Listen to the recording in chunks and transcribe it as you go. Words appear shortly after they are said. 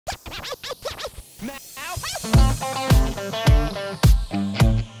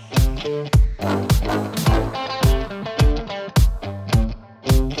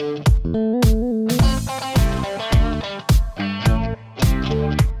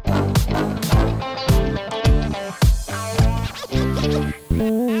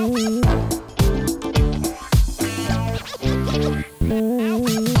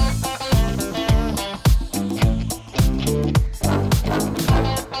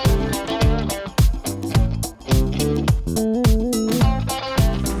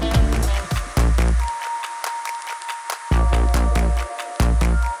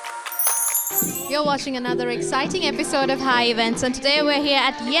watching another exciting episode of High Events, and today we're here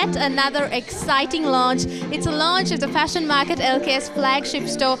at yet another exciting launch. It's a launch of the Fashion Market LK's flagship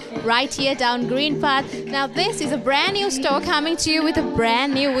store right here down Green Path. Now this is a brand new store coming to you with a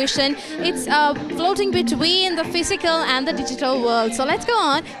brand new vision. It's floating between the physical and the digital world. So let's go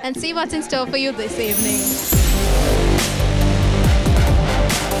on and see what's in store for you this evening.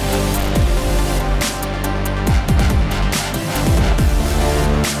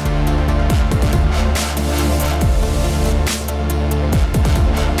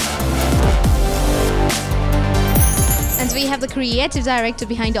 We have the creative director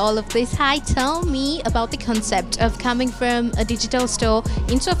behind all of this. Hi, tell me about the concept of coming from a digital store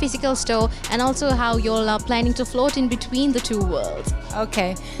into a physical store, and also how you're planning to float in between the two worlds.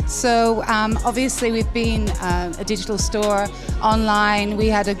 Okay, so obviously we've been a digital store online. We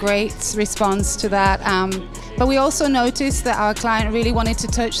had a great response to that. But we also noticed that our client really wanted to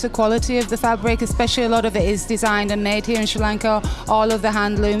touch the quality of the fabric, especially a lot of it is designed and made here in Sri Lanka, all of the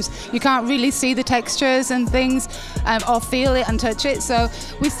hand looms. You can't really see the textures and things or feel it and touch it. So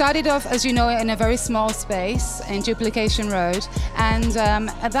we started off, as you know, in a very small space in Duplication Road. And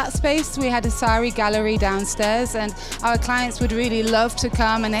at that space, we had a sari gallery downstairs, and our clients would really love to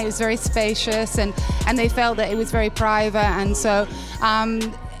come, and it was very spacious, and they felt that it was very private. And so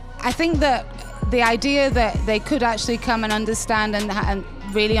I think that the idea that they could actually come and understand and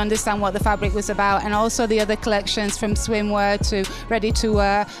really understand what the fabric was about, and also the other collections from swimwear to ready to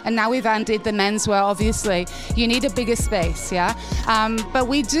wear, and now we've added the menswear. Obviously you need a bigger space, yeah, but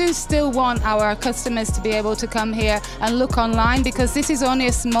we do still want our customers to be able to come here and look online, because this is only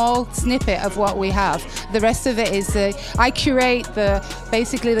a small snippet of what we have. The rest of it is I curate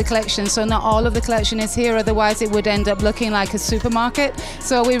basically the collection, so not all of the collection is here, otherwise it would end up looking like a supermarket.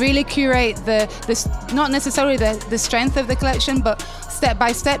 So we really curate not necessarily the strength of the collection, but step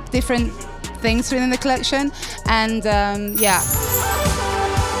by step different things within the collection. And yeah.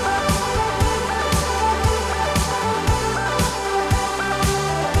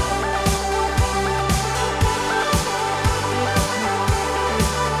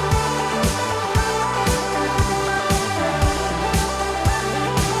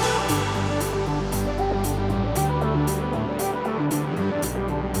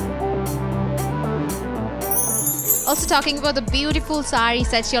 Also talking about the beautiful sari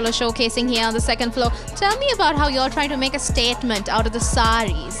sets you're showcasing here on the second floor. Tell me about how you're trying to make a statement out of the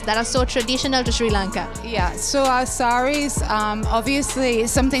saris that are so traditional to Sri Lanka. Yeah, so our saris, obviously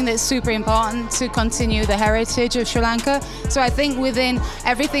is something that's super important to continue the heritage of Sri Lanka. So I think within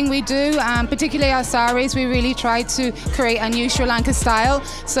everything we do, particularly our saris, we really try to create a new Sri Lanka style,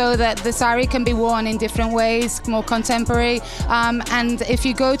 so that the sari can be worn in different ways, more contemporary. And if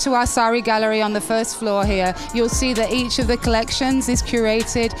you go to our sari gallery on the first floor here, you'll see that each of the collections is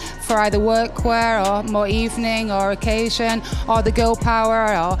curated for either workwear or more evening or occasion, or the girl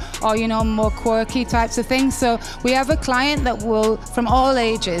power, or you know, more quirky types of things. So we have a client that will, from all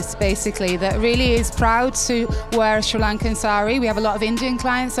ages basically, that really is proud to wear a Sri Lankan sari. We have a lot of Indian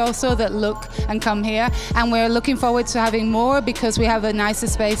clients also that look and come here, and we're looking forward to having more because we have a nicer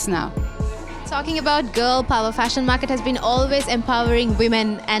space now. Talking about girl power, Fashion Market has been always empowering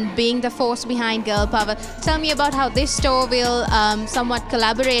women and being the force behind girl power. Tell me about how this store will somewhat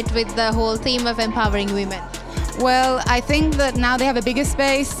collaborate with the whole theme of empowering women. Well, I think that now they have a bigger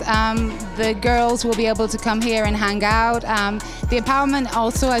space, the girls will be able to come here and hang out. The empowerment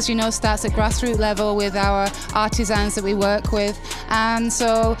also, as you know, starts at grassroots level with our artisans that we work with. And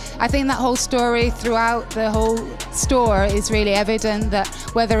so I think that whole story throughout the whole store is really evident, that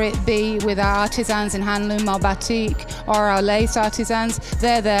whether it be with our artisans in handloom or batik or our lace artisans,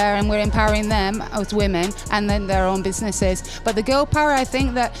 they're there and we're empowering them as women and then their own businesses. But the girl power, I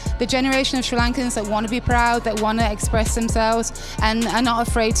think that the generation of Sri Lankans that want to be proud, that want to express themselves and are not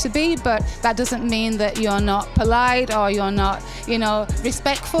afraid to be, but that doesn't mean that you're not polite or you're not, you know,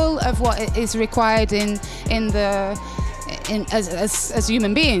 respectful of what is required as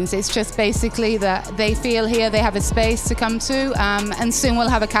human beings. It's just basically that they feel here they have a space to come to, and soon we'll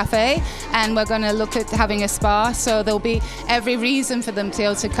have a cafe, and we're going to look at having a spa, so there'll be every reason for them to be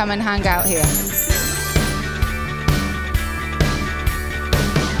able to come and hang out here.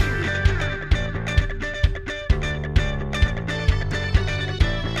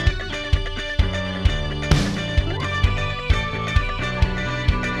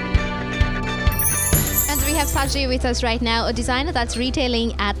 have Sajay with us right now, a designer that's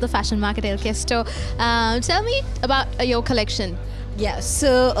retailing at the Fashion Market LK store. Tell me about your collection. Yeah,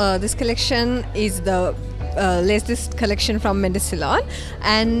 so this collection is the latest collection from Mendesilon,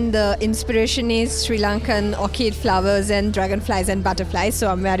 and the inspiration is Sri Lankan orchid flowers and dragonflies and butterflies. So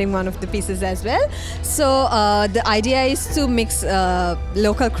I'm wearing one of the pieces as well. So the idea is to mix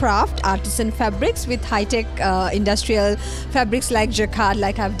local craft, artisan fabrics with high-tech industrial fabrics like jacquard,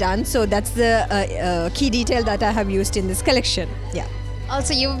 like I've done. So that's the key detail that I have used in this collection. Yeah.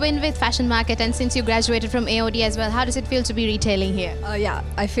 Also, you've been with Fashion Market, and since you graduated from AOD as well, how does it feel to be retailing here? Yeah,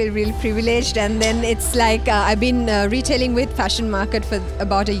 I feel really privileged, and then it's like I've been retailing with Fashion Market for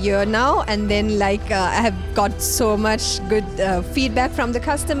about a year now, and then like I have got so much good feedback from the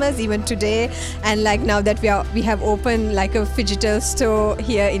customers even today, and like now that we have opened like a phygital store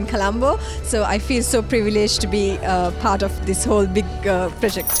here in Colombo, so I feel so privileged to be part of this whole big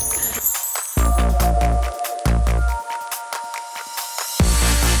project.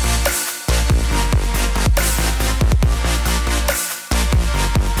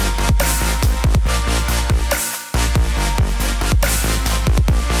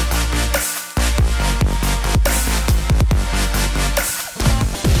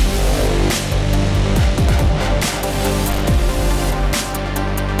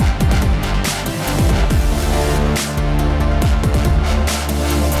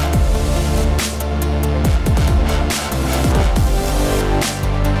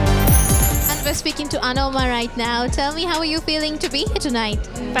 Speaking to Anoma right now. Tell me, how are you feeling to be here tonight?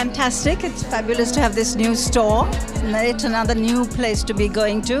 Fantastic. It's fabulous to have this new store. It's another new place to be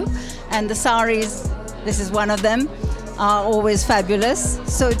going to. And the saris, this is one of them, are always fabulous.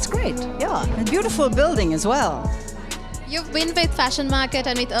 So it's great. Yeah. A beautiful building as well. You've been with Fashion Market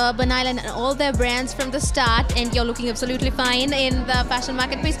and with Urban Island and all their brands from the start, and you're looking absolutely fine in the Fashion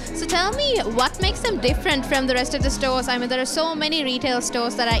Market piece. So tell me, what makes them different from the rest of the stores? I mean, there are so many retail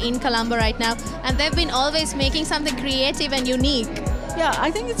stores that are in Colombo right now, and they've been always making something creative and unique. Yeah,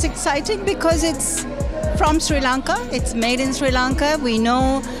 I think it's exciting because it's from Sri Lanka. It's made in Sri Lanka. We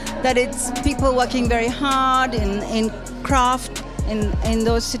know that it's people working very hard in craft, in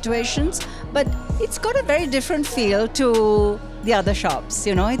those situations. But it's got a very different feel to the other shops,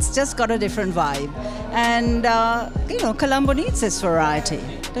 you know. It's just got a different vibe. And, you know, Colombo needs this variety,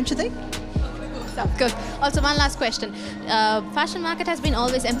 don't you think? Sounds good. Also, one last question. Fashion Market has been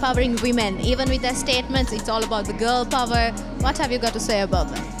always empowering women. Even with their statements, it's all about the girl power. What have you got to say about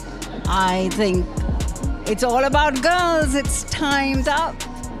that? I think it's all about girls. It's time's up.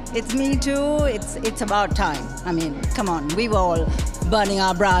 It's Me Too. It's about time. I mean, come on. We were all burning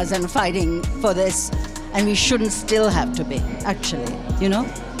our bras and fighting for this, and we shouldn't still have to be, actually, you know?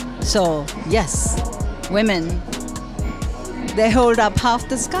 So, yes, women, they hold up half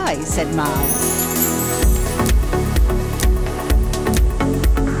the sky, said Mao.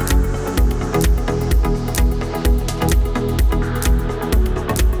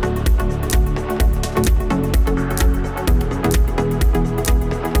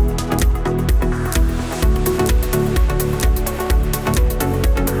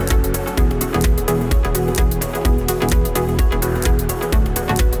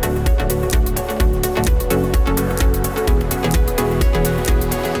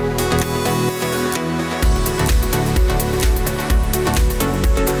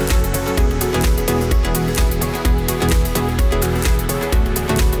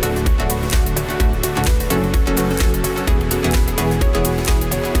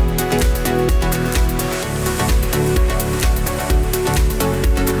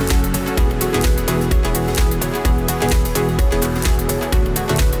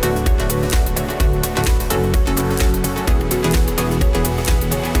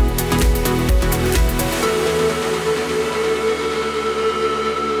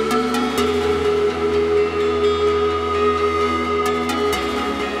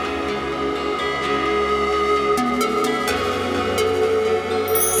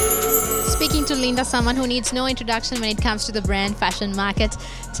 Speaking to Linda, someone who needs no introduction when it comes to the brand Fashion Market,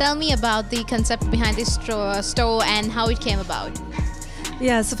 tell me about the concept behind this store and how it came about.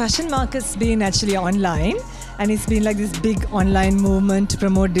 Yeah, so Fashion Market's been actually online, and it's been like this big online movement to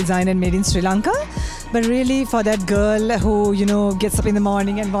promote design and made in Sri Lanka. But really for that girl who, you know, gets up in the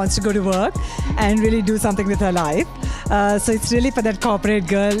morning and wants to go to work and really do something with her life. So it's really for that corporate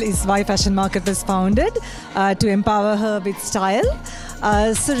girl is why Fashion Market was founded, to empower her with style.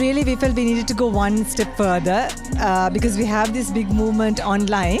 So really we felt we needed to go one step further because we have this big movement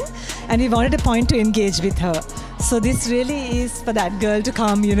online and we wanted a point to engage with her. So this really is for that girl to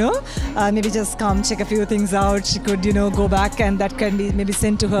come, you know, maybe just come check a few things out. She could, you know, go back and that can be maybe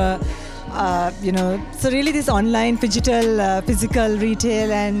sent to her, you know. So really this online physical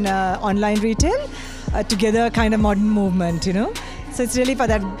retail and online retail together kind of modern movement, you know. So it's really for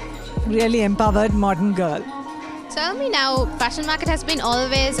that really empowered modern girl. Tell me now, Fashion Market has been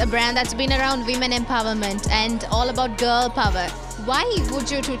always a brand that's been around women empowerment and all about girl power. Why would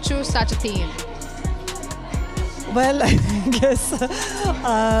you to choose such a theme? Well, I guess,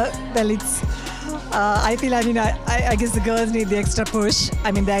 it's, I guess the girls need the extra push.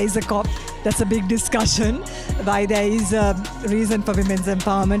 I mean, there is that's a big discussion, why there is a reason for women's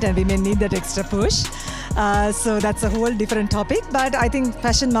empowerment and women need that extra push. So that's a whole different topic. But I think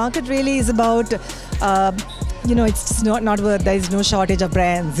Fashion Market really is about, it's not there is no shortage of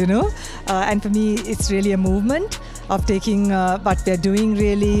brands, and for me, it's really a movement of taking what we're doing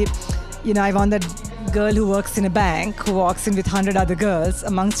really, I want that girl who works in a bank, who walks in with 100 other girls,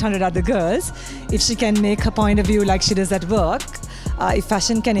 amongst 100 other girls, if she can make her point of view like she does at work, if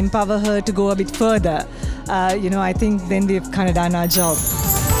fashion can empower her to go a bit further, I think then we've kind of done our job.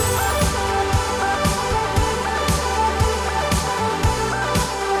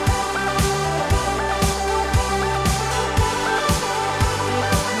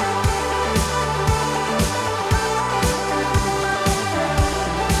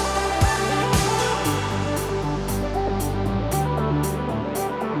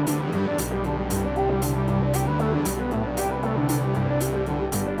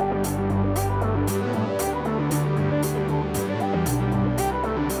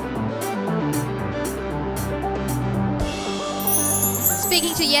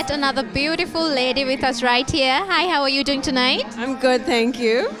 Speaking to yet another beautiful lady with us right here. Hi, how are you doing tonight? I'm good, thank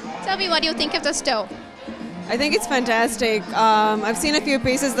you. Tell me, what do you think of the store? I think it's fantastic. I've seen a few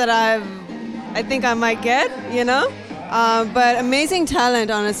pieces that I think I might get, but amazing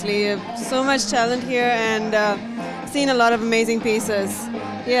talent, honestly. So much talent here, and seen a lot of amazing pieces.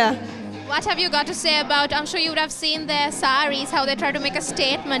 Yeah. What have you got to say about, I'm sure you would have seen their saris, how they try to make a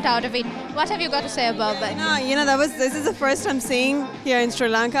statement out of it. What have you got to say about that? This is the first I'm seeing here in Sri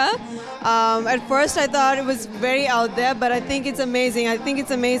Lanka. At first I thought it was very out there, but I think it's amazing. I think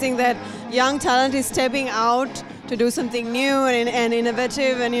it's amazing that young talent is stepping out to do something new and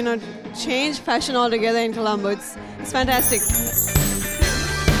innovative and, change fashion altogether in Colombo. It's fantastic.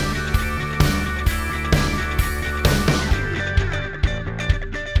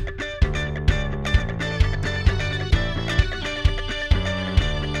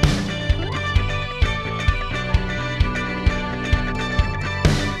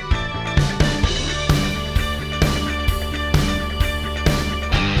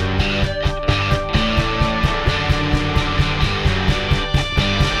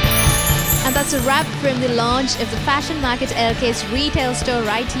 That's a wrap from the launch of the Fashion Market LK's retail store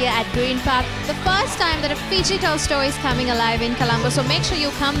right here at Green Park. The first time that a phygital store is coming alive in Colombo. So make sure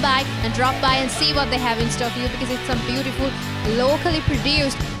you come by and drop by and see what they have in store for you, because it's some beautiful, locally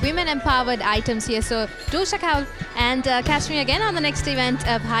produced, women-empowered items here. So do check out and catch me again on the next event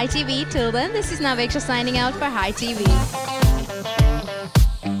of High TV. Till then, this is Naveksha signing out for High TV.